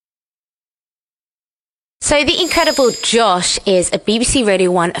So the incredible Josh is a BBC Radio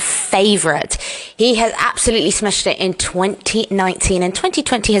 1 favourite. He has absolutely smashed it in 2019, and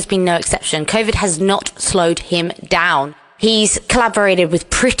 2020 has been no exception. COVID has not slowed him down. He's collaborated with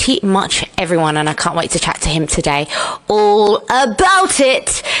pretty much everyone, and I can't wait to chat to him today all about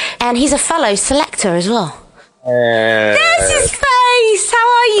it. And he's a fellow selector as well. There's his face! How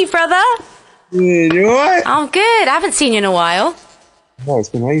are you, brother? Yeah, you alright? I'm good. I haven't seen you in a while. No, it's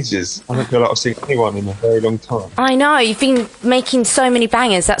been ages. I don't feel like I've seen anyone in a very long time. I know. You've been making so many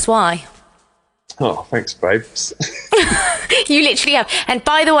bangers, that's why. Oh, thanks, babes. You literally have. And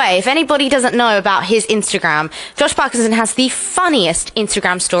by the way, if anybody doesn't know about his Instagram, Josh Parkinson has the funniest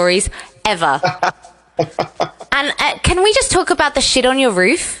Instagram stories ever. And can we just talk about the shit on your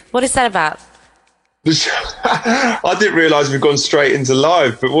roof? What is that about? I didn't realise we've gone straight into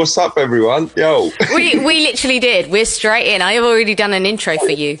live, but what's up, everyone? Yo. We literally did. We're straight in. I have already done an intro for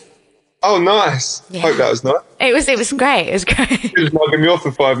you. Oh, nice. Yeah. Hope that was nice. It was great. It was great. You was mugging me off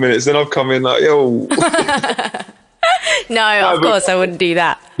for 5 minutes, then I've come in like, yo. No, of course I wouldn't do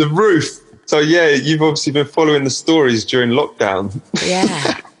that. The roof. So, yeah, you've obviously been following the stories during lockdown.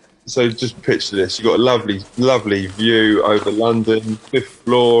 Yeah. So just picture this. You've got a lovely, lovely view over London, 5th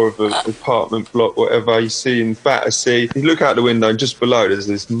floor of an apartment block, whatever. You see in Battersea. You look out the window and just below there's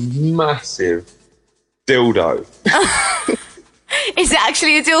this massive dildo. Is it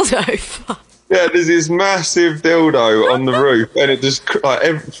actually a dildo? Yeah, there's this massive dildo on the roof, and it just,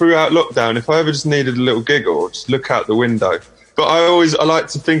 like, throughout lockdown, if I ever just needed a little giggle, I'd just look out the window. But I like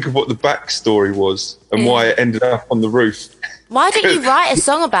to think of what the backstory was and why it ended up on the roof. Why don't you write a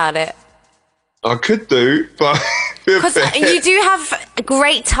song about it? I could do, but... Because you do have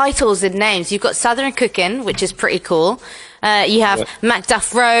great titles and names. You've got Southern Cookin', which is pretty cool. You have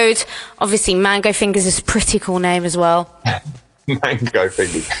Macduff Road. Obviously, Mango Fingers is a pretty cool name as well. Mango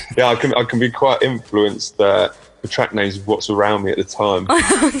Fingers. Yeah, I can be quite influenced the track names of what's around me at the time.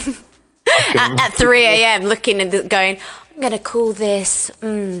 At 3 a.m. looking and going, I'm going to call this.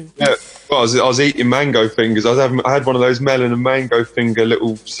 Yeah, well, I was eating Mango Fingers. I had one of those melon and mango finger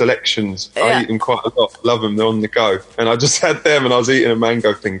little selections. I eat them quite a lot. Love them. They're on the go. And I just had them and I was eating a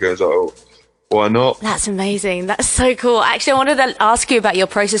mango finger. I was like, oh, why not? That's amazing. That's so cool. Actually, I wanted to ask you about your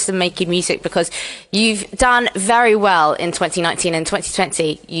process of making music, because you've done very well in 2019 and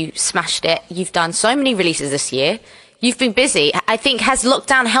 2020. You smashed it. You've done so many releases this year. You've been busy. I think, has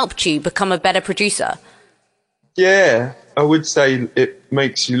lockdown helped you become a better producer? Yeah, I would say it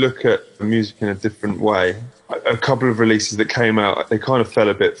makes you look at music in a different way. A couple of releases that came out, they kind of fell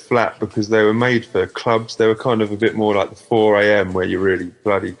a bit flat because they were made for clubs. They were kind of a bit more like the 4 a.m. where you're really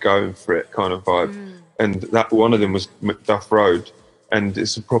bloody going for it kind of vibe. And that one of them was Macduff Road, and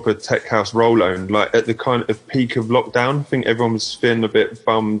it's a proper tech house roll-on. And like at the kind of peak of lockdown, I think everyone was feeling a bit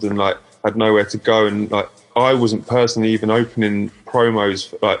bummed and like had nowhere to go. And like I wasn't personally even opening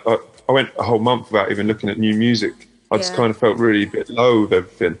promos. Like I went a whole month without even looking at new music. I just kind of felt really a bit low with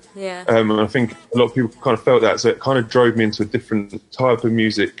everything. Yeah. And I think a lot of people kind of felt that. So it kind of drove me into a different type of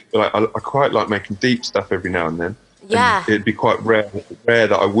music. Like I quite like making deep stuff every now and then. Yeah. And it'd be quite rare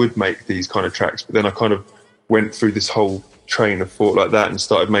that I would make these kind of tracks. But then I kind of went through this whole train of thought like that and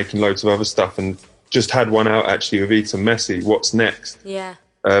started making loads of other stuff, and just had one out actually with Ita Messi, What's Next? Yeah.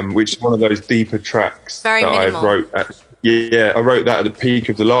 Which is one of those deeper tracks Very that minimal. I wrote. I wrote that at the peak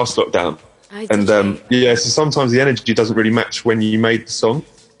of the last lockdown. So sometimes the energy doesn't really match when you made the song.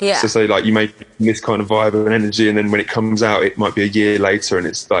 Yeah. So say like you made this kind of vibe and energy, and then when it comes out, it might be a year later and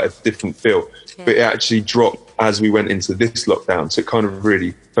it's like a different feel. Yeah. But it actually dropped as we went into this lockdown, so it kind of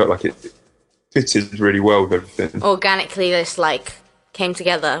really felt like it fitted really well with everything. Organically, this like came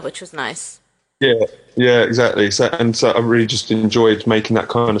together, which was nice. Yeah, exactly. So I really just enjoyed making that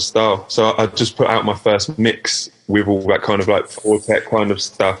kind of style. So I just put out my first mix with all that kind of like Fortec kind of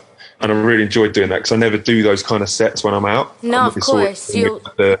stuff. And I really enjoyed doing that because I never do those kind of sets when I'm out. No, of course.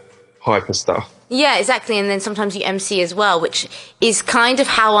 The hyper stuff. Yeah, exactly. And then sometimes you MC as well, which is kind of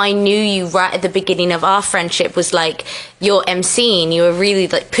how I knew you right at the beginning of our friendship, was like you're MCing. You were really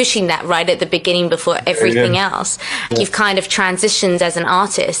like pushing that right at the beginning before everything else. Yeah. You've kind of transitioned as an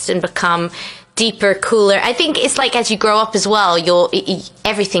artist and become deeper, cooler. I think it's like as you grow up as well,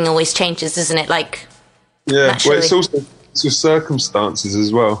 everything always changes, isn't it? Like, naturally. Well, it's also... it's your circumstances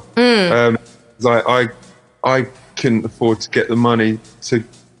as well. I couldn't afford to get the money to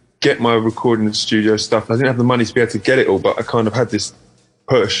get my recording studio stuff. I didn't have the money to be able to get it all, but I kind of had this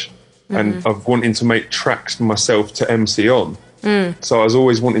push and I've wanting to make tracks for myself to MC on. So I was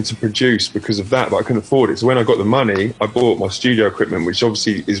always wanting to produce because of that, but I couldn't afford it. So when I got the money, I bought my studio equipment, which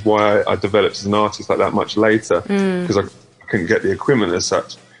obviously is why I developed as an artist like that much later, because I couldn't get the equipment as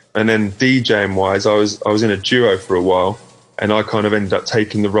such. And then DJing wise, I was in a duo for a while, and I kind of ended up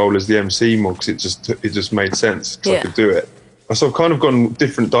taking the role as the MC more because it just made sense because I could do it. So I've kind of gone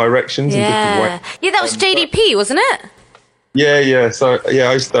different directions and different ways. Yeah, that was JDP, wasn't it? Yeah. So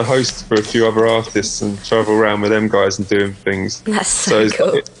I used to host for a few other artists and travel around with them guys and doing things. That's so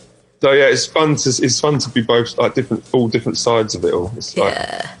cool. So yeah, it's fun to be both like all different sides of it all. It's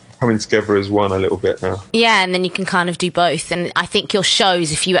like coming together as one a little bit now. Yeah, and then you can kind of do both. And I think your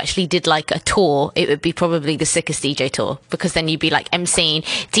shows, if you actually did like a tour, it would be probably the sickest DJ tour, because then you'd be like MCing,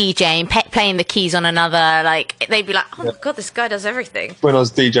 DJing, playing the keys on another. Like they'd be like, oh my god, this guy does everything. When I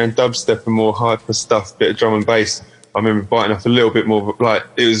was DJing dubstep and more hyper stuff, bit of drum and bass, I remember biting off a little bit more. Like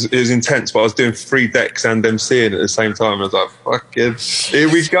it was intense, but I was doing 3 decks and MCing at the same time. I was like, fucking,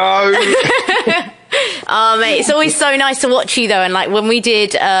 here we go. Oh mate, it's always so nice to watch you though. And like when we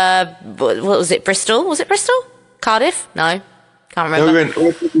did, what was it? Bristol? Was it Bristol? Cardiff? No, can't remember.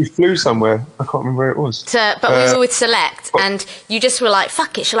 No, we flew somewhere. I can't remember where it was. But we were with Select, and you just were like,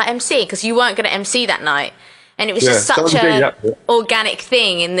 "Fuck it, shall I MC?" Because you weren't going to MC that night, and it was just such a organic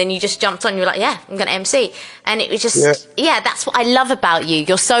thing. And then you just jumped on. You were like, "Yeah, I'm going to MC," and it was just, that's what I love about you.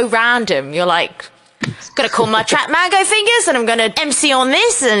 You're so random. You're like, gonna call my trap mango fingers and I'm gonna MC on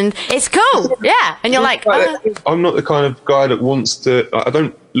this and it's cool. Yeah. And you're like, I'm not the kind of guy that wants to, I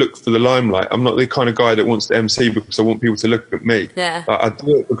don't look for the limelight. I'm not the kind of guy that wants to MC because I want people to look at me. Yeah. I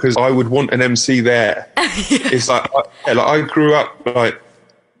do it because I would want an MC there. It's like I grew up like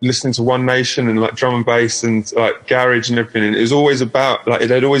listening to One Nation and like drum and bass and like garage and everything, and it was always about like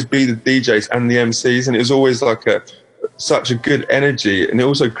there'd always be the DJs and the MCs, and it was always like such a good energy, and it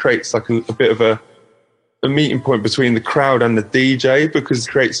also creates like a bit of a meeting point between the crowd and the DJ, because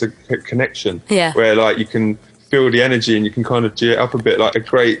it creates a connection where like you can feel the energy and you can kind of G it up a bit. Like a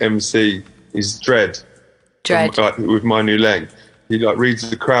great MC is Dread. Like with My New Lane, he like reads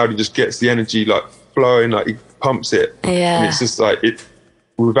the crowd, he just gets the energy like flowing, like he pumps it, and it's just like it.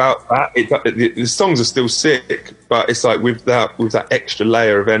 Without that, the songs are still sick, but it's like with that extra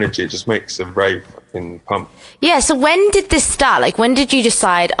layer of energy, it just makes a rave fucking pump. Yeah, so when did this start? Like, when did you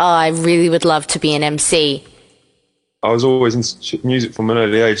decide, I really would love to be an MC? I was always into music from an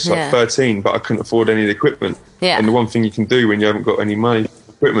early age, like 13, but I couldn't afford any of the equipment. Yeah. And the one thing you can do when you haven't got any money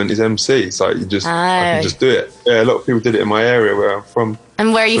for equipment is MC. It's like I can just do it. Yeah, a lot of people did it in my area where I'm from.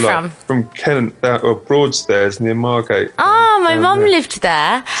 And where are you from? From Kent, or Broadstairs near Margate. Oh, my mum lived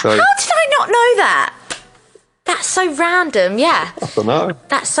there. So, how did I not know that? That's so random, yeah. I don't know.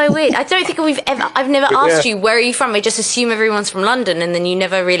 That's so weird. I don't think I've never asked you, where are you from? I just assume everyone's from London, and then you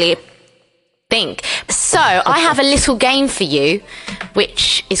never really think. So I have a little game for you,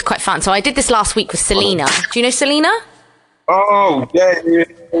 which is quite fun. So I did this last week with Selena. Do you know Selena? Oh, yeah.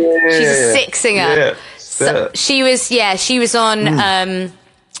 She's a sick singer. Yeah. So she was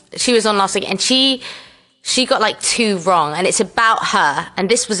on last week, and she got like 2 wrong, and it's about her, and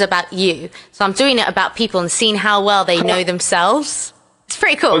this was about you. So I'm doing it about people and seeing how well they know themselves. It's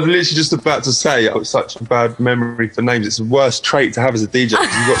pretty cool. I was literally just about to say I was such a bad memory for names. It's the worst trait to have as a DJ.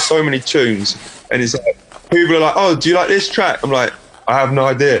 You've got so many tunes, and it's like people are like, "Oh, do you like this track?" I'm like, I have no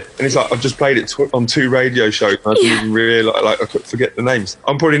idea. And it's like, I've just played it on 2 radio shows. And I didn't even realise, like, I could forget the names.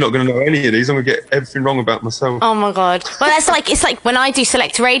 I'm probably not going to know any of these. I'm going to get everything wrong about myself. Oh my God. Well, it's like when I do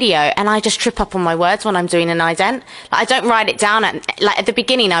Select Radio and I just trip up on my words when I'm doing an ident. Like, I don't write it down. At the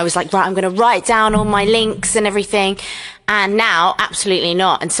beginning, I was like, right, I'm going to write down all my links and everything. And now, absolutely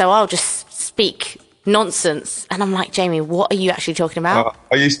not. And so I'll just speak nonsense, and I'm like, Jamie, what are you actually talking about?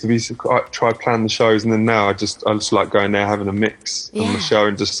 I used to be try plan the shows, and then now I just like going there having a mix on the show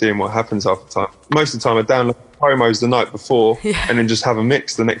and just seeing what happens half the time. Most of the time I download promos the night before and then just have a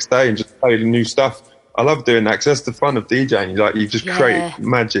mix the next day and just play the new stuff. I love doing that because that's the fun of DJing. Like, you just create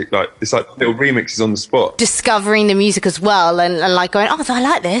magic. Like, it's like little remixes on the spot. Discovering the music as well, and like going, oh, I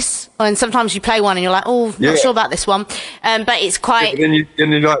like this. And sometimes you play one and you're like, oh, not sure about this one. But it's quite... Yeah,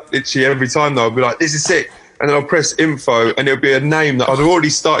 then you're like, literally every time though, I'll be like, this is sick. And then I'll press info and it'll be a name that I've already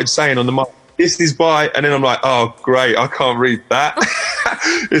started saying on the mic. This is by... And then I'm like, oh, great, I can't read that.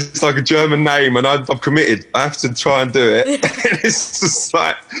 It's like a German name and I've committed. I have to try and do it. And it's just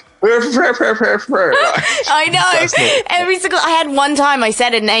like... I know. Every single, I had one time I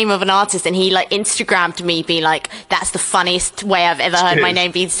said a name of an artist and he like Instagrammed me being like, that's the funniest way I've ever heard my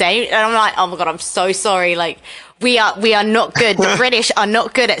name being said. And I'm like, oh my God, I'm so sorry. Like, we are not good. The British are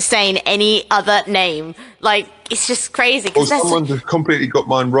not good at saying any other name. Like, it's just crazy. Well, someone just completely got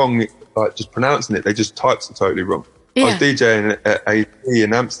mine wrong, like just pronouncing it. They just typed it totally wrong. I was DJing at AD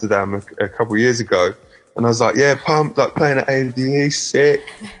in Amsterdam a couple of years ago. And I was like, yeah, pumped, like playing at ADE, sick.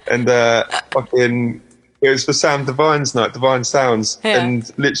 And fucking It was for Sam Divine's night, Divine Sounds, Yeah.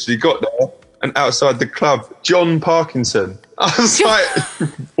 and literally got there, and outside the club, John Parkinson. I was like,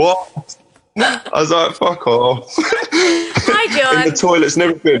 what? I was like, fuck off. Hi, John. In the toilets and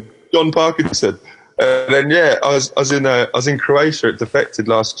everything. John Parkinson. And then I was in Croatia. It defected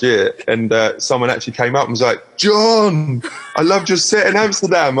last year, and someone actually came up and was like, "John, I loved your set in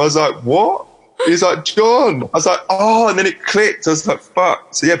Amsterdam." I was like, "What?" He's like, "John." I was like, "Oh," and then it clicked. I was like,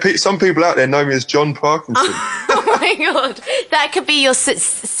 "Fuck." So yeah, some people out there know me as John Parkinson. Oh my God, that could be your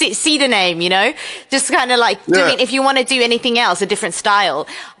cedar name, you know, just kind of like doing, if you want to do anything else, a different style.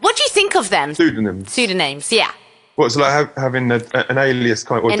 What do you think of them? Pseudonyms, yeah. What's like having an alias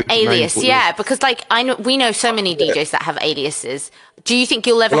kind of? An alias, yeah, because like we know so many DJs that have aliases. Do you think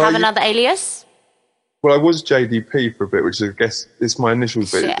you'll ever have another alias? Well, I was JDP for a bit, which I guess it's my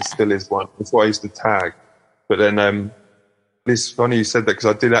initials, but it still is one. That's what I used to tag. But then it's funny you said that, because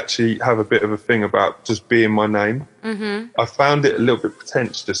I did actually have a bit of a thing about just being my name. Mm-hmm. I found it a little bit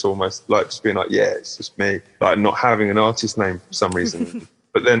pretentious, almost, like just being like, yeah, it's just me, like not having an artist name for some reason.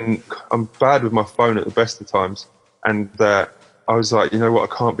 But then I'm bad with my phone at the best of times. And I was like, you know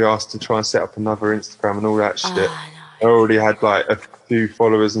what, I can't be asked to try and set up another Instagram and all that shit. No. I already had like a few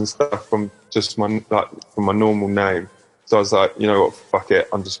followers and stuff from just from my normal name. So I was like, you know what, fuck it,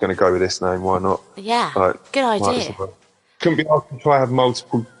 I'm just going to go with this name. Why not? Yeah, like, good idea. Couldn't be asked to try have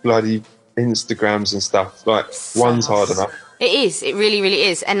multiple bloody Instagrams and stuff. Like, one's hard enough. It is. It really, really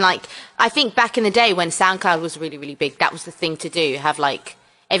is. And like, I think back in the day when SoundCloud was really, really big, that was the thing to do. Have like,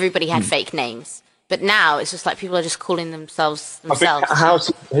 everybody had fake names. But now it's just like people are just calling themselves. I think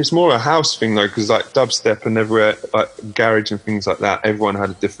it's more a house thing though, because like dubstep and everywhere, like garage and things like that, everyone had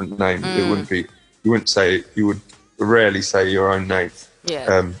a different name. It wouldn't be, you would rarely say your own name.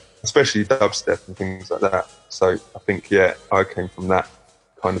 Yeah. Especially dubstep and things like that. So I think I came from that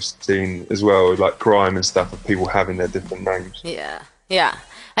kind of scene as well, like grime and stuff, of people having their different names. Yeah. Yeah.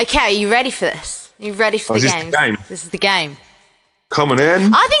 Okay, are you ready for this? Are you ready for the game? This is the game. Come on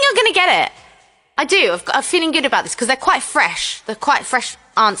in. I think you're going to get it. I do. I'm feeling good about this because they're quite fresh. They're quite fresh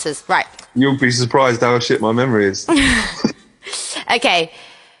answers. Right. You'll be surprised how shit my memory is. Okay.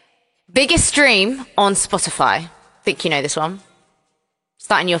 Biggest stream on Spotify. Think you know this one.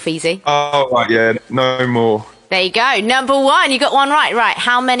 Starting you off easy. Oh, right, yeah. No more. There you go. Number one. You got one right. Right.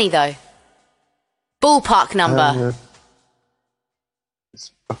 How many, though? Ballpark number.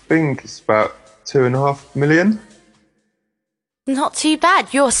 I think it's about 2.5 million. Not too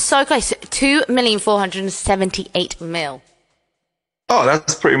bad. You're so close. 2,478,000. Oh,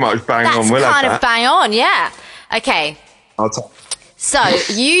 that's pretty much bang on. That's kind of bang on, yeah. Okay. So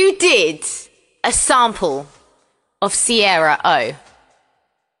you did a sample of Sierra O.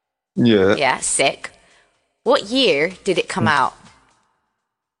 Yeah. Yeah, sick. What year did it come out?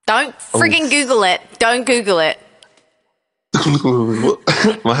 Don't friggin' Google it. Don't Google it.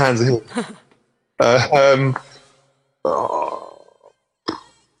 My hands are here.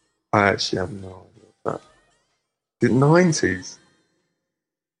 I actually have no idea what that. Is it 90s?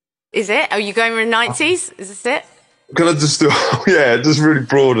 Is it? Are you going with 90s? Is this it? Can I just do, just really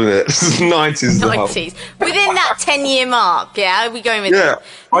broaden it. 90s. 90s. Within that 10-year mark, yeah? Are we going with Yeah.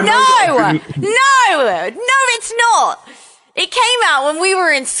 No, it's not. It came out when we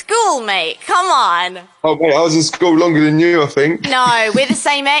were in school, mate. Come on. Oh, mate, I was in school longer than you, I think. No, we're the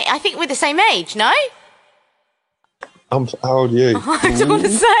same age. I think we're the same age, no? How old are you? I don't want to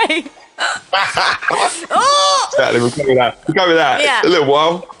say. Exactly, we'll go with that. Yeah. A little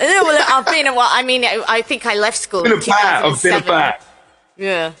while. I've been a while. I mean, I think I left school in 2007. I've been a bat.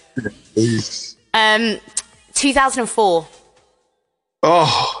 Yeah. Please. 2004.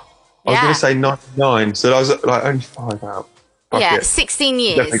 Oh, I was going to say 99, so I was like only 5 out. Yeah, 16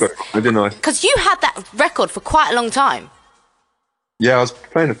 years. Definitely got it, didn't I? Because you had that record for quite a long time. Yeah, I was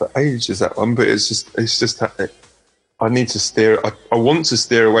playing it for ages, that one, but it's just I need to steer. I want to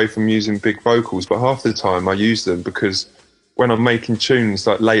steer away from using big vocals, but half the time I use them because when I'm making tunes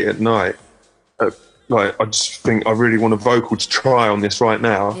like late at night, like I just think I really want a vocal to try on this right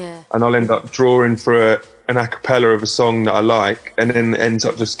now, and I'll end up drawing for an a cappella of a song that I like, and then it ends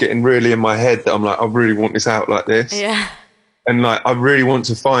up just getting really in my head that I'm like, I really want this out like this. Yeah. And like, I really want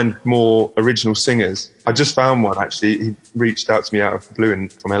to find more original singers. I just found one actually. He reached out to me out of the blue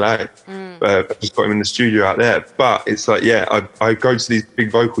from LA. I just got him in the studio out there. But it's like, I go to these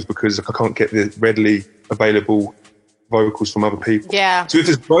big vocals because I can't get the readily available vocals from other people. Yeah. So if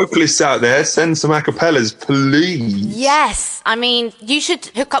there's vocalists out there, send some acapellas, please. Yes. I mean, you should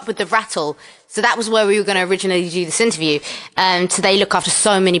hook up with the Rattle. So that was where we were going to originally do this interview. So they look after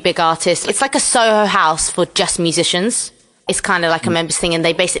so many big artists. It's like a Soho house for just musicians. It's kind of like a members thing, and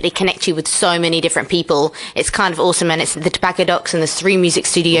they basically connect you with so many different people. It's kind of awesome, and it's the Tobacco Docks, and there's 3 music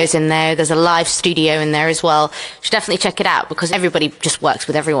studios in there. There's a live studio in there as well. You should definitely check it out because everybody just works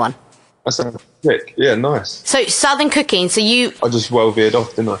with everyone. That sounds sick. Yeah, nice. So Southern cooking. So you. I just well veered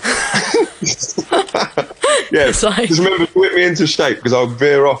off, didn't I? Yeah, It's like- just remember to whip me into shape because I'll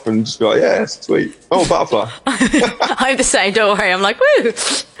veer off and just be like, yeah, it's sweet. Oh, butterfly. I'm the same. Don't worry. I'm like, woo.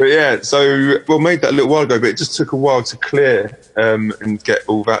 But yeah, so made that a little while ago, but it just took a while to clear and get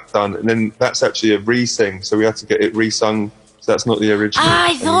all that done. And then that's actually a re-sing, so we had to get it re-sung. So that's not the original.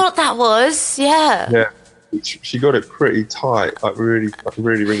 I thought that was, yeah. Yeah, she got it pretty tight, like really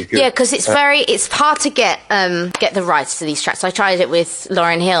good. Yeah, because it's hard to get the rights to these tracks. I tried it with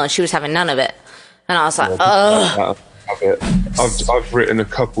Lauryn Hill, and she was having none of it. And I was like, oh. I've written a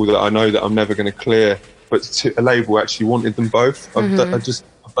couple that I know that I'm never going to clear, but a label actually wanted them both. I've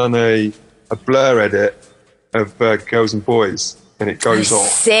done a Blur edit of Girls and Boys, and it goes off.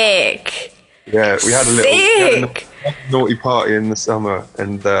 Sick. Yeah, we had a naughty party in the summer,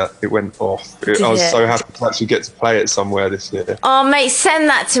 and it went off. I was so happy to actually get to play it somewhere this year. Oh, mate, send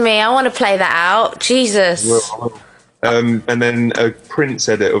that to me. I want to play that out. Jesus. And then a Prince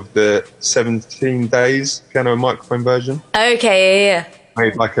edit of the 17 Days piano and microphone version. Okay, yeah.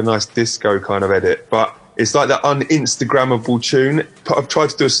 Made like a nice disco kind of edit, but it's like that un-Instagrammable tune. I've tried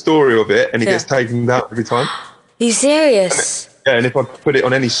to do a story of it, and it gets taken down every time. Are you serious? Yeah, and if I put it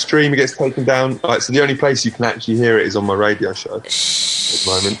on any stream, it gets taken down. Like, so the only place you can actually hear it is on my radio show at the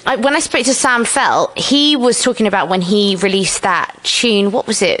moment. When I spoke to Sam Felt, he was talking about when he released that tune. What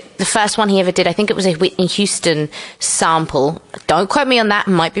was it? The first one he ever did. I think it was a Whitney Houston sample. Don't quote me on that.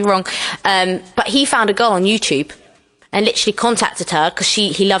 Might be wrong. But he found a girl on YouTube and literally contacted her because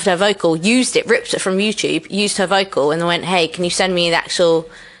he loved her vocal, used it, ripped it from YouTube, used her vocal, and went, hey, can you send me the actual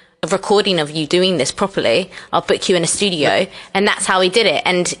recording of you doing this properly? I'll book you in a studio. And that's how he did it.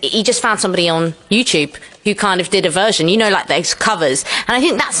 And he just found somebody on YouTube who kind of did a version, like those covers. And I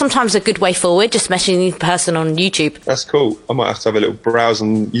think that's sometimes a good way forward, just messaging the person on YouTube. That's cool. I might have to have a little browse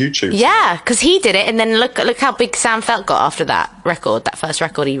on YouTube. Yeah, because he did it, and then look how big Sam Felt got after that record, that first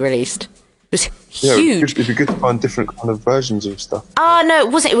record he released. It was huge. It'd be good to find different kind of versions of stuff. Oh, no,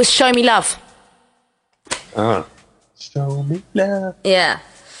 it wasn't. It was Show Me Love. Show Me Love. Yeah.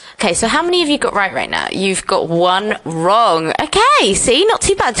 Okay, so how many have you got right now? You've got 1 wrong. Okay, see, not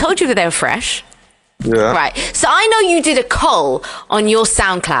too bad. Told you that they were fresh. Yeah. Right, so I know you did a cull on your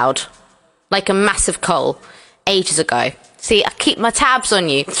SoundCloud, like a massive cull, ages ago. See, I keep my tabs on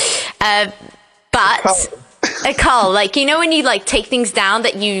you. But a cull, like, when you like take things down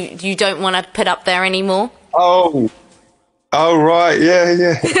that you don't want to put up there anymore? Oh, right,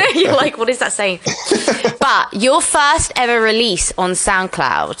 yeah. You're like, what is that saying? But your first ever release on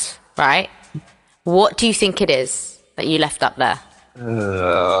SoundCloud, right? What do you think it is that you left up there?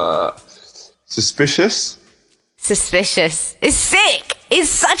 Suspicious. Suspicious. It's sick. It's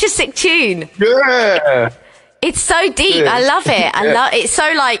such a sick tune. Yeah. It's so deep. Yeah. I love it. I love it. It's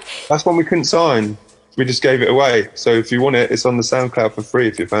so like... That's one we couldn't sign. We just gave it away. So if you want it, it's on the SoundCloud for free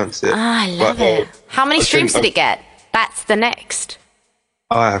if you fancy it. I love it. How many streams did it get? That's the next.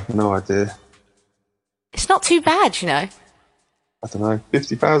 I have no idea. It's not too bad, I don't know,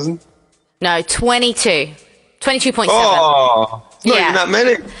 50,000? No, 22. 22.7. Oh, it's not Yeah. even that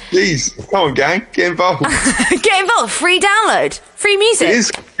many. Jeez, come on, gang, get involved. Get involved. Free download. Free music. It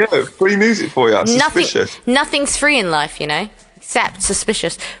is, free music for you. Suspicious. Nothing's free in life, except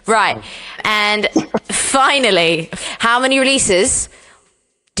suspicious. Right. And finally, how many releases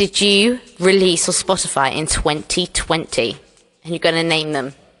did you release on Spotify in 2020? And you're going to name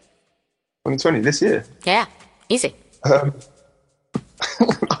them. 2020, this year? Yeah, easy. I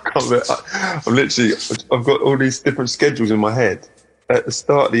can't I've got all these different schedules in my head. At the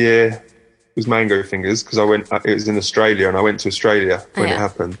start of the year, it was Mango Fingers, because it was in Australia, and I went to Australia when it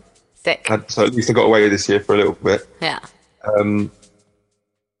happened. Sick. So at least I got away this year for a little bit. Yeah.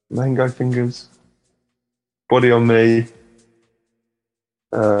 Mango Fingers, Body on Me.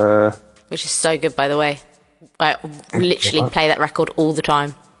 Which is so good, by the way. I literally play that record all the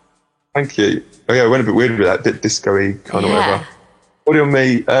time. Thank you. Oh yeah, I went a bit weird with that, bit disco-y kind of whatever. Body on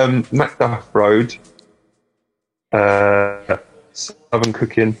Me, Macduff Road, Southern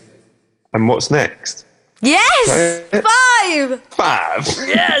Cooking, and What's Next? Yes! 5! 5?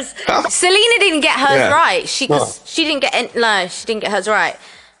 Yes! Selena didn't get hers right. She didn't get hers right.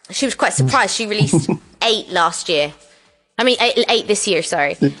 She was quite surprised. She released 8 last year. I mean, 8 this year,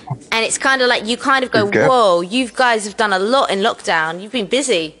 sorry. And it's kind of like, you kind of go, whoa, you guys have done a lot in lockdown. You've been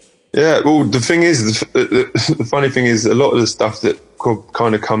busy. Yeah, well, the thing is, the funny thing is, a lot of the stuff that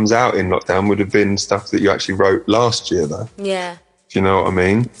kind of comes out in lockdown would have been stuff that you actually wrote last year, though. Yeah. Do you know what I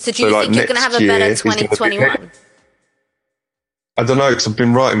mean? So do you think you're going to have a better 2021? I don't know, because I've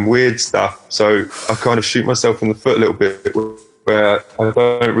been writing weird stuff, so I kind of shoot myself in the foot a little bit, where I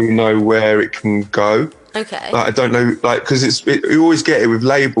don't really know where it can go. Okay. Like, I don't know, like, because you always get it with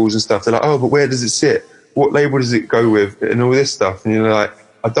labels and stuff. They're like, oh, but where does it sit? What label does it go with? And all this stuff. And you're like,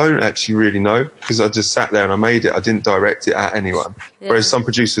 I don't actually really know, because I just sat there and I made it. I didn't direct it at anyone. Yeah. Whereas some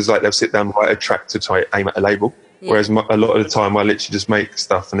producers, like, they'll sit down and write a track to try aim at a label. Yeah. Whereas a lot of the time I literally just make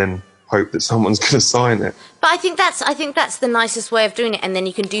stuff and then hope that someone's going to sign it. But I think that's the nicest way of doing it, and then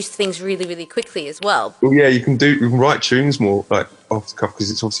you can do things really, really quickly as well. Well, yeah, you can write tunes more like off the cuff,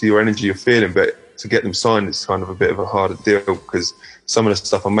 because it's obviously your energy you're feeling, but to get them signed, it's kind of a bit of a harder deal, because some of the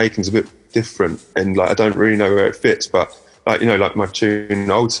stuff I'm making is a bit different, and like I don't really know where it fits. But like, you know, like my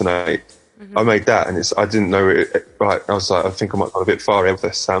tune Alternate, I made that, and I didn't know it. Right, I was like, I think I might go a bit far out with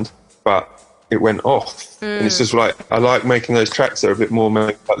this sound, but it went off. And it's just like, I like making those tracks that are a bit more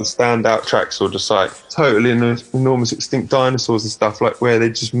like the standout tracks, or just like totally enormous extinct dinosaurs and stuff, like where they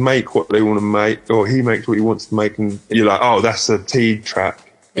just make what they want to make, or he makes what he wants to make, and you're like, oh, that's a Teed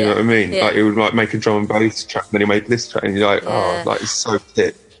track. You know what I mean? Yeah. Like, it would like make a drum and bass track, and then he made this track, and you're like, oh, like, it's so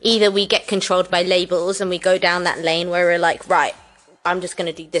thick. Either we get controlled by labels and we go down that lane where we're like, right, I'm just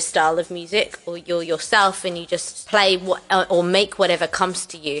going to do this style of music, or you're yourself and you just play or make whatever comes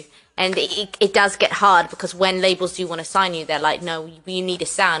to you. And it does get hard, because when labels do want to sign you, they're like, no, you need a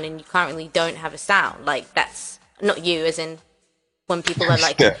sound, and you currently don't have a sound. Like, that's not you, as in when people are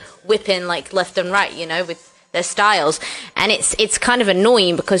like whipping like left and right, you know, with their styles. And it's kind of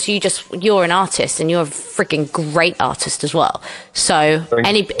annoying, because you're an artist, and you're a freaking great artist as well. So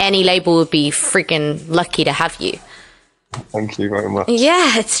any label would be freaking lucky to have you. Thank you very much.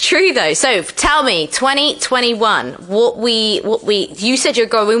 Yeah, it's true though. So tell me, 2021, you said you're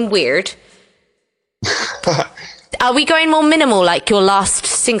going weird. Are we going more minimal, like your last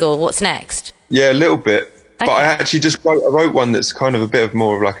single? What's next? Yeah, a little bit. Okay. But I actually just wrote one that's kind of a bit of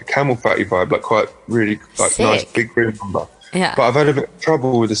more of like a Camel Fatty vibe, like quite really like Sick. Nice big groove number. Yeah. But I've had a bit of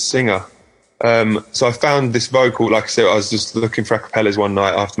trouble with the singer. So I found this vocal, like I said, I was just looking for acapellas one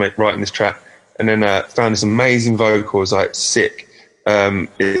night after writing this track. And then found this amazing vocal. I was like, sick.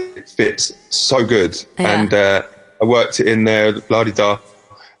 It fits so good. Yeah. And I worked it in there, la-di-da.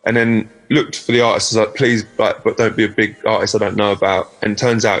 And then looked for the artist. I was like, please, but don't be a big artist I don't know about. And it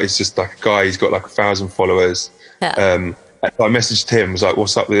turns out he's just like a guy. He's got like 1,000 followers. Yeah. I messaged him. Was like,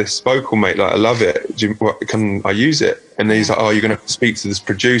 what's up with this vocal, mate? Like, I love it. Can I use it? And then he's like, oh, you're going to have to speak to this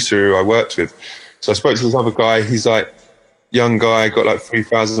producer who I worked with. So I spoke to this other guy. He's like, young guy, got like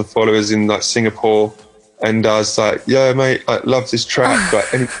 3,000 followers in like Singapore, and I was like, yeah, mate, I love this track,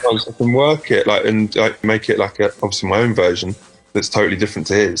 but anytime I can work it, like, and like make it like obviously my own version that's totally different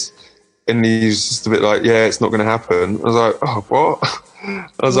to his. And he's just a bit like, yeah, it's not going to happen. I was like, oh, what?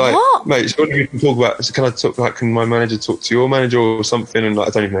 I was like, mate, surely we can talk about, can I talk, like, can my manager talk to your manager or something? And like,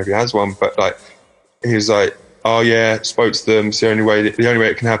 I don't even know if he has one, but like, he was like, oh yeah, spoke to them. It's the only way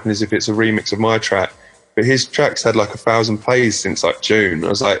it can happen is if it's a remix of my track. But his tracks had like 1,000 plays since like June. I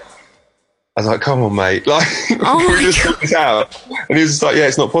was like, come on, mate. Like, we just put this out. And he was just like, yeah,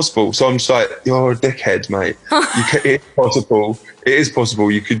 it's not possible. So I'm just like, you're a dickhead, mate. It's possible. It is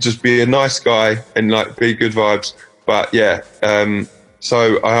possible. You could just be a nice guy and like be good vibes. But yeah,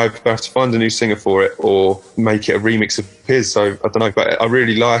 so I hope I have to find a new singer for it, or make it a remix of his. So I don't know, but I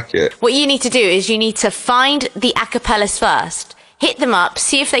really like it. What you need to do is you need to find the acapellas first. Hit them up,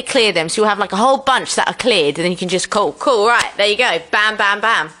 see if they clear them. So you'll have like a whole bunch that are cleared, and then you can just cool, right, there you go. Bam, bam,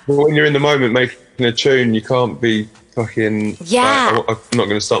 bam. Well, when you're in the moment making a tune, you can't be fucking... Yeah. Like, I'm not going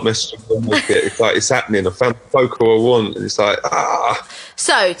to start messaging them. It's like, it's happening. I found the vocal I want, and it's like,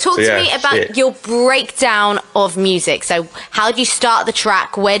 So talk to me about your breakdown of music. So how do you start the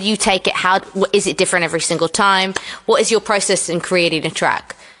track? Where do you take it? Is it different every single time? What is your process in creating a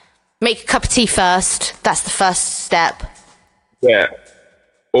track? Make a cup of tea first. That's the first step. Yeah,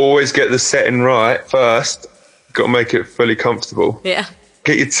 always get the setting right first. Got to make it fully comfortable. Yeah.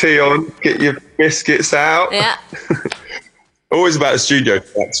 Get your tea on, get your biscuits out. Yeah. Always about the studio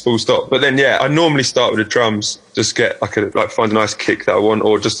tracks, full stop. But then, yeah, I normally start with the drums. Just get find a nice kick that I want,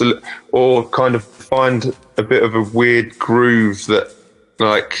 or kind of find a bit of a weird groove that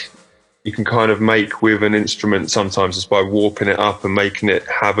like you can kind of make with an instrument. Sometimes just by warping it up and making it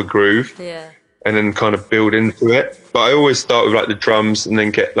have a groove. Yeah. And then kind of build into it. But I always start with like the drums, and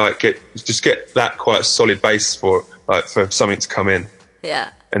then get that quite solid bass for something to come in. Yeah.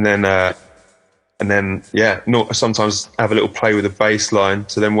 And then And then, not sometimes have a little play with the bass line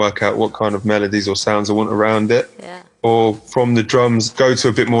to then work out what kind of melodies or sounds I want around it. Yeah. Or from the drums, go to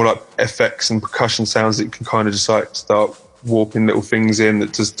a bit more like effects and percussion sounds that you can kind of just like start warping little things in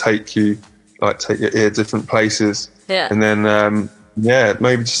that just take your ear different places. Yeah. And then,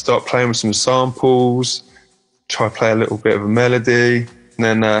 maybe just start playing with some samples, try play a little bit of a melody,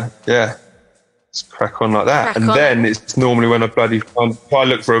 and then, just crack on like that. Then it's normally when I I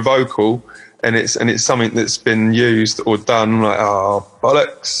look for a vocal, and it's something that's been used or done. I'm like, oh,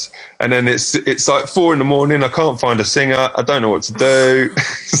 bollocks. And then it's like 4 a.m. I can't find a singer. I don't know what to do.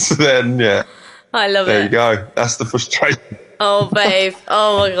 So then, I love it. There you go. That's the frustration. Oh, babe.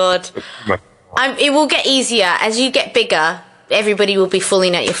 Oh, my God. It will get easier. As you get bigger, everybody will be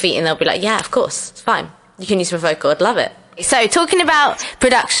falling at your feet and they'll be like, yeah, of course. It's fine. You can use my vocal. I'd love it. So talking about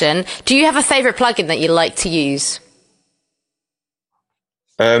production, do you have a favourite plugin that you like to use?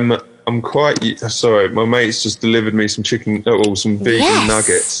 I'm quite sorry. My mate's just delivered me some some vegan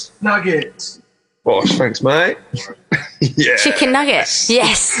nuggets. Nuggets. Bosh, thanks, mate. Yeah. Chicken nuggets.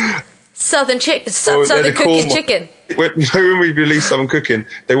 Yes. Southern chicken. Southern cooking chicken. When we released Southern Cooking,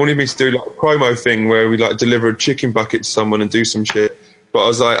 they wanted me to do like a promo thing where we like deliver a chicken bucket to someone and do some shit. But I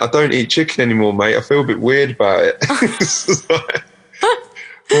was like, I don't eat chicken anymore, mate. I feel a bit weird about it.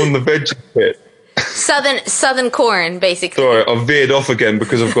 I'm on the veggie bit. Southern corn, basically. Sorry, I've veered off again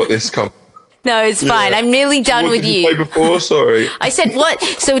because I've got this come. No, it's fine. I'm nearly done with you. What did you say before? Sorry. I said what?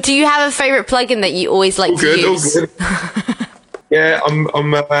 So do you have a favourite plugin that you always like to use? All good. Yeah,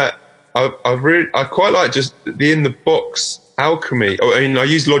 I quite like just the in the box Alchemy. I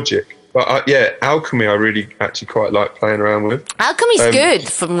use Logic, but Alchemy I really actually quite like playing around with. Alchemy's good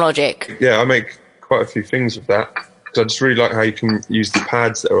from Logic. Yeah, I make quite a few things with that. So I just really like how you can use the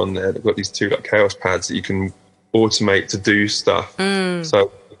pads that are on there. They've got these 2 like Chaos pads that you can automate to do stuff.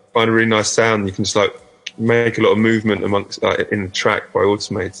 So find a really nice sound. You can just like make a lot of movement amongst in the track by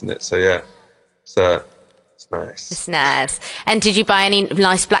automating it. So it's nice. It's nice. And did you buy any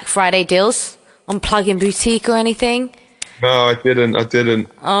nice Black Friday deals on Plugin Boutique or anything? No, I didn't.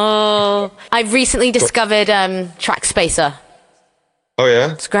 Oh, I've recently discovered Trackspacer. Oh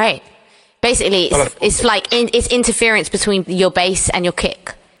yeah, it's great. Basically, it's like it's interference between your bass and your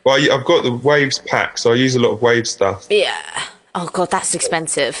kick. Well, I've got the Waves pack, so I use a lot of Wave stuff. Yeah. Oh God, that's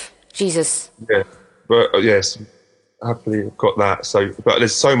expensive. Jesus. Yeah, but yes, happily I've got that. So, but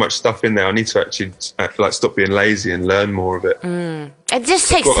there's so much stuff in there. I need to actually like stop being lazy and learn more of it. It just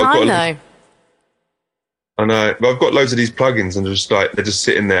takes time, though. I know, but I've got loads of these plugins, and they're just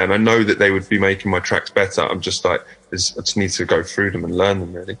sitting there, and I know that they would be making my tracks better. I'm just like, I just need to go through them and learn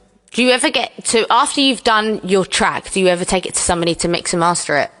them really. Do you ever get to, after you've done your track, do you ever take it to somebody to mix and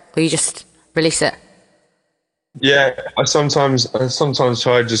master it, or you just release it? Yeah, I sometimes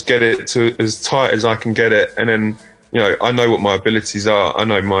try to just get it to as tight as I can get it, and then I know what my abilities are. I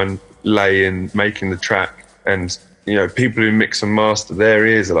know mine lay in making the track, and people who mix and master, their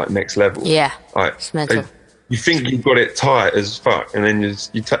ears are like next level. Yeah, like, it's mental. You think you've got it tight as fuck, and then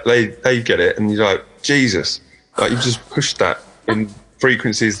they get it, and you're like, Jesus, like you just pushed that in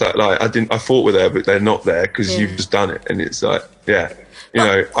frequencies that like I thought were there, but they're not there because you've just done it, and it's like,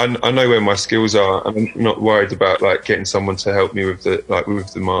 I know where my skills are, and I'm not worried about like getting someone to help me with the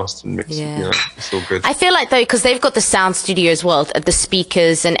master and mixing. Yeah. It's all good. I feel like though, because they've got the sound studio as well, the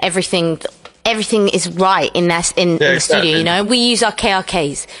speakers and everything is right in the studio. We use our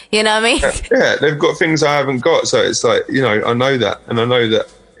KRKs. You know what I mean? Yeah, they've got things I haven't got, so it's like I know that, and I know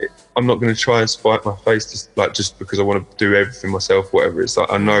that. I'm not going to try and spite my face just because I want to do everything myself, whatever. It's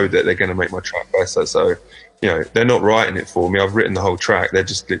like I know that they're going to make my track better. So, they're not writing it for me. I've written the whole track. They're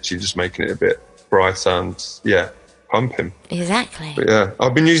just literally just making it a bit brighter and pumping. Exactly. But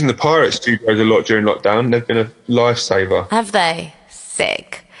I've been using the Pirate Studios a lot during lockdown. They've been a lifesaver. Have they?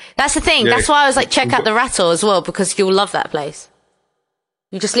 Sick. That's the thing. Yeah. That's why I was like, check out the Rattle as well, because you'll love that place.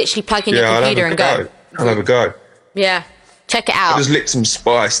 You just literally plug in your computer and go. I'll have a go. Yeah. Check it out. I just licked some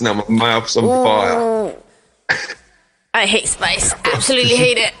spice, now my mouth's on fire. I hate spice. Absolutely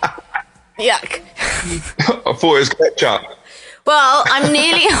hate it. Yuck. I thought it was ketchup. Well, I'm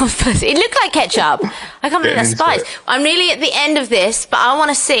nearly it looked like ketchup. I can't believe that's spice. I'm nearly at the end of this, but I want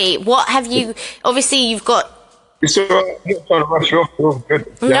to see, what have you... Obviously, you've got... It's all right. I'm not trying to rush you off. You're all good.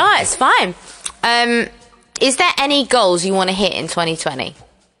 Yeah. No, it's fine. Is there any goals you want to hit in 2020?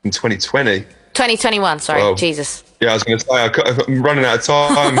 In 2020? 2021, sorry. Well, Jesus. Yeah, I was going to say, I'm running out of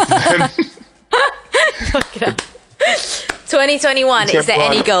time. 2021, is there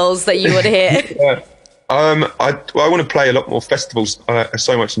any goals that you want to hit? Yeah. I want to play a lot more festivals. I have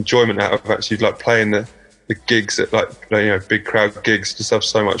so much enjoyment out of actually like playing the the gigs at big crowd gigs. Just have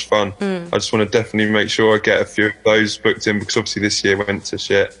so much fun. I just want to definitely make sure I get a few of those booked in, because obviously this year went to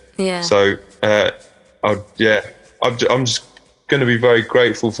shit. Yeah. So I'm just going to be very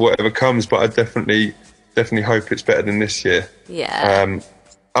grateful for whatever comes, but I definitely hope it's better than this year. Yeah.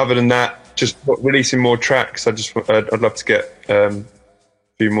 Other than that, just releasing more tracks. I'd love to get a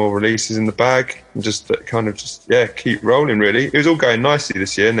few more releases in the bag and just keep rolling. Really, it was all going nicely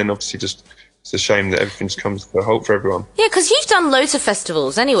this year, and then obviously it's a shame that everything just comes to a halt for everyone. Yeah, because you've done loads of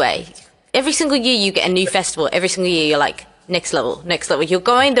festivals anyway. Every single year you get a new festival. Every single year you're like, next level. You're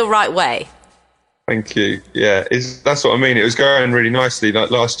going the right way. Thank you. Yeah, that's what I mean. It was going really nicely.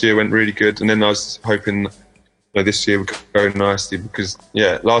 Like last year went really good, and then I was hoping this year would go nicely, because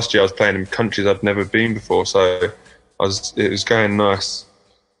last year I was playing in countries I'd never been before, so it was going nice.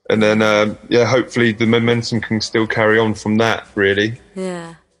 And then hopefully the momentum can still carry on from that. Really.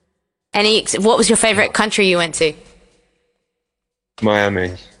 Yeah. What was your favourite country you went to?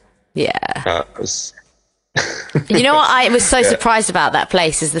 Miami. Yeah. That was... You know what I was so surprised about that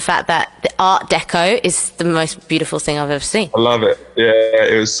place is the fact that the Art Deco is the most beautiful thing I've ever seen. I love it. Yeah,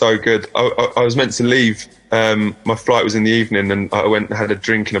 it was so good. I was meant to leave. My flight was in the evening, and I went and had a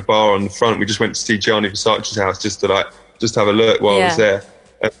drink in a bar on the front. We just went to see Gianni Versace's house just to have a look while I was there.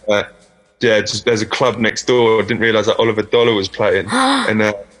 There's a club next door. I didn't realise that Oliver Dollar was playing,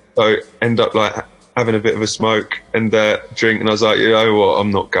 and so end up having a bit of a smoke and drink, and I was like, you know what,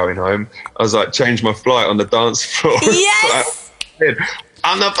 I'm not going home. I was like, change my flight on the dance floor. Yes!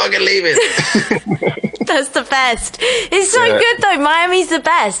 I'm not fucking leaving. That's the best. It's so good though. Miami's the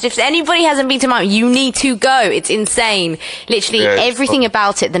best. If anybody hasn't been to Miami, you need to go. It's insane. Literally everything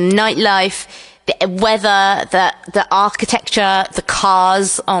about it, the nightlife, the weather, the architecture, the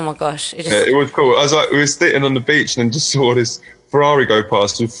cars. Oh my gosh. It was cool. I was like, we were sitting on the beach and then just saw this Ferrari go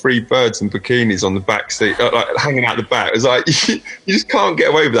past with 3 birds in bikinis on the back seat, hanging out the back. It was like, you just can't get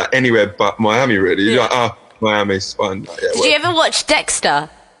away with that anywhere but Miami, really. You're like, Miami's fun. Did you ever watch Dexter?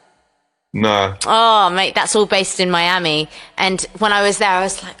 No. Oh, mate, that's all based in Miami. And when I was there, I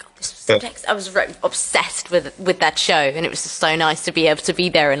was like, Dexter. I was obsessed with that show, and it was just so nice to be able to be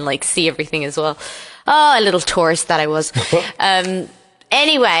there and see everything as well. Oh, a little tourist that I was.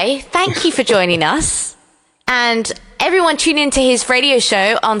 Anyway, thank you for joining us. And everyone tune into his radio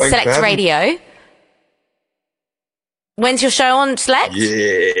show on Select Radio. When's your show on Select?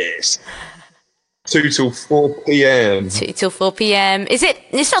 Yes. 2 till 4 p.m. 2 till 4 p.m. Is it?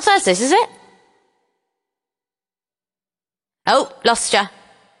 It's not Thursdays, is it? Oh, lost you.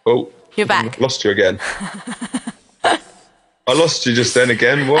 Oh. You're back. Lost you again. I lost you just then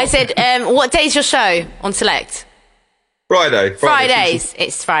again. What? I said, what day's your show on Select? Fridays.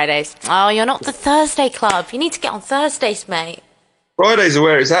 It's Fridays. Oh, you're not the Thursday club. You need to get on Thursdays, mate. Fridays are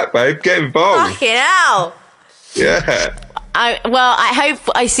where it's at, babe. Get involved. Fucking hell. Yeah. I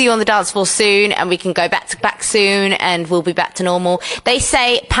hope I see you on the dance floor soon, and we can go back to back soon, and we'll be back to normal. They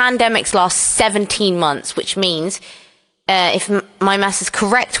say pandemics last 17 months, which means, if my maths is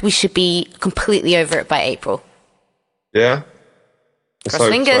correct, we should be completely over it by April. Yeah. Cross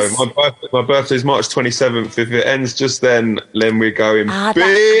fingers. So. My birthday's March 27th. If it ends just then we're going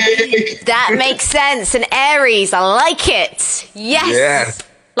big. That makes sense. An Aries. I like it. Yes.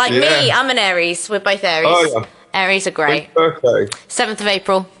 Like me. I'm an Aries. We're both Aries. Oh, yeah. Aries are great. When's birthday? 7th of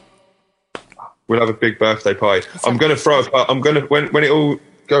April. We'll have a big birthday party. I'm going to throw when it all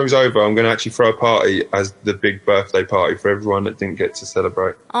goes over, I'm going to actually throw a party as the big birthday party for everyone that didn't get to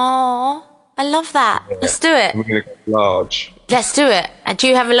celebrate. Oh, I love that. Yeah. Let's do it. We're going to go large. Let's do it. And do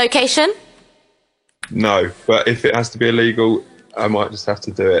you have a location? No, but if it has to be illegal, I might just have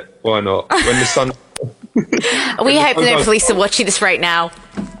to do it. Why not? When the sun... We hope no police are watching this right now.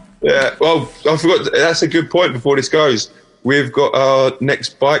 Yeah, well, I forgot. That's a good point before this goes. We've got our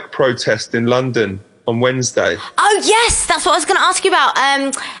next bike protest in London on Wednesday. Oh, yes, that's what I was going to ask you about.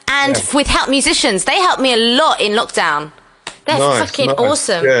 With Help Musicians, they helped me a lot in lockdown. They're fucking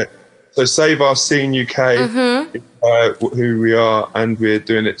awesome. Yeah. So Save Our Scene UK, who we are, and we're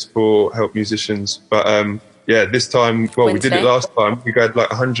doing it for Help Musicians. But this time, Wednesday. We did it last time. We had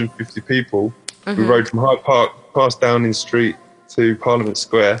 150 people. We rode from Hyde Park past Downing Street to Parliament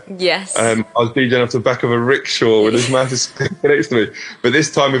Square. Yes. I was DJing off the back of a rickshaw with this massive speaker next to me. But this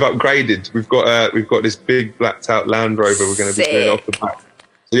time we've upgraded. We've got this big blacked out Land Rover we're going to be doing off the back.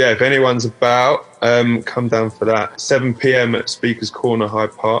 So yeah, if anyone's about, come down for that. 7 p.m. at Speaker's Corner,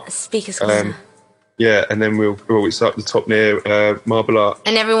 Hyde Park. Speaker's Corner. Yeah, and then it's up the top near Marble Arch.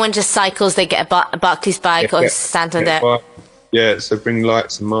 And everyone just cycles. They get a Barclays bike or Santander. Yeah, so bring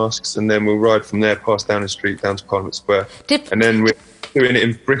lights and masks, and then we'll ride from there past Downing Street down to Parliament Square. And then we're doing it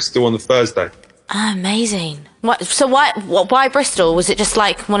in Bristol on the Thursday. Oh, amazing. So why Bristol? Was it just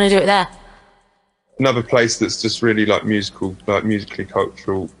like, want to do it there? Another place that's just really like musically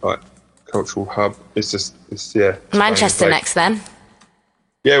cultural, like cultural hub. It's Manchester next then.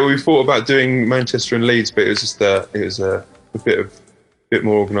 Yeah, we thought about doing Manchester and Leeds, but it was just a bit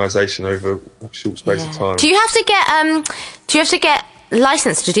more organisation over a short space of time. Do you have to get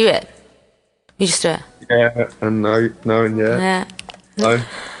licensed to do it? You just do it. Yeah, and no, and yeah. Yeah. No,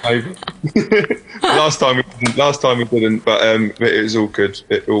 maybe. last time we didn't, but it was all good.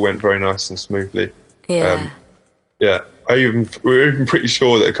 It all went very nice and smoothly. Yeah. Yeah. We were even pretty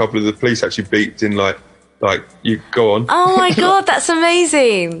sure that a couple of the police actually beeped in like you go on. Oh my God, that's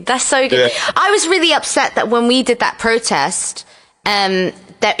amazing. That's so good. Yeah. I was really upset that when we did that protest,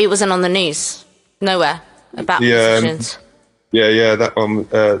 that it wasn't on the news. Nowhere about musicians. Yeah, that one.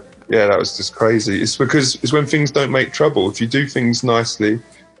 That was just crazy. It's because it's when things don't make trouble. If you do things nicely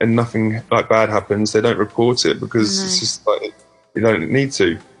and nothing like bad happens, they don't report it because it's just like you don't need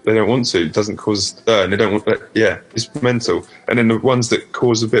to. They don't want to. It doesn't cause stir, and they don't want. It's mental. And then the ones that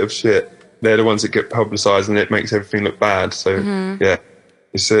cause a bit of shit, they're the ones that get publicised, and it makes everything look bad. So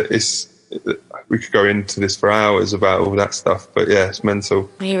we could go into this for hours about all that stuff, but yeah, it's mental.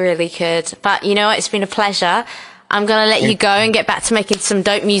 We really could. But you know what? It's been a pleasure. I'm going to let you go and get back to making some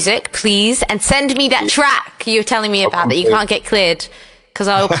dope music, please. And send me that track you were telling me about that you can't get cleared, because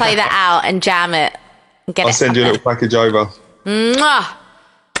I will play that out and jam it. And I'll send you a little package over. Mwah.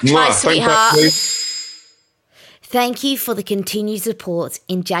 Bye, sweetheart. Thank you for the continued support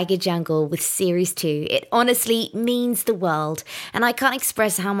in Jagged Jungle with Series 2. It honestly means the world, and I can't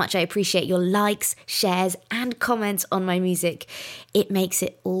express how much I appreciate your likes, shares, and comments on my music. It makes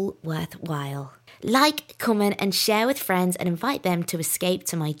it all worthwhile. Like, comment, and share with friends and invite them to escape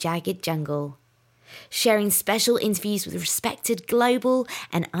to my Jagged Jungle. Sharing special interviews with respected global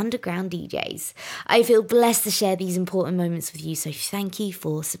and underground DJs. I feel blessed to share these important moments with you, so thank you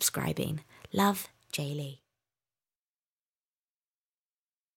for subscribing. Love, Jay Lee.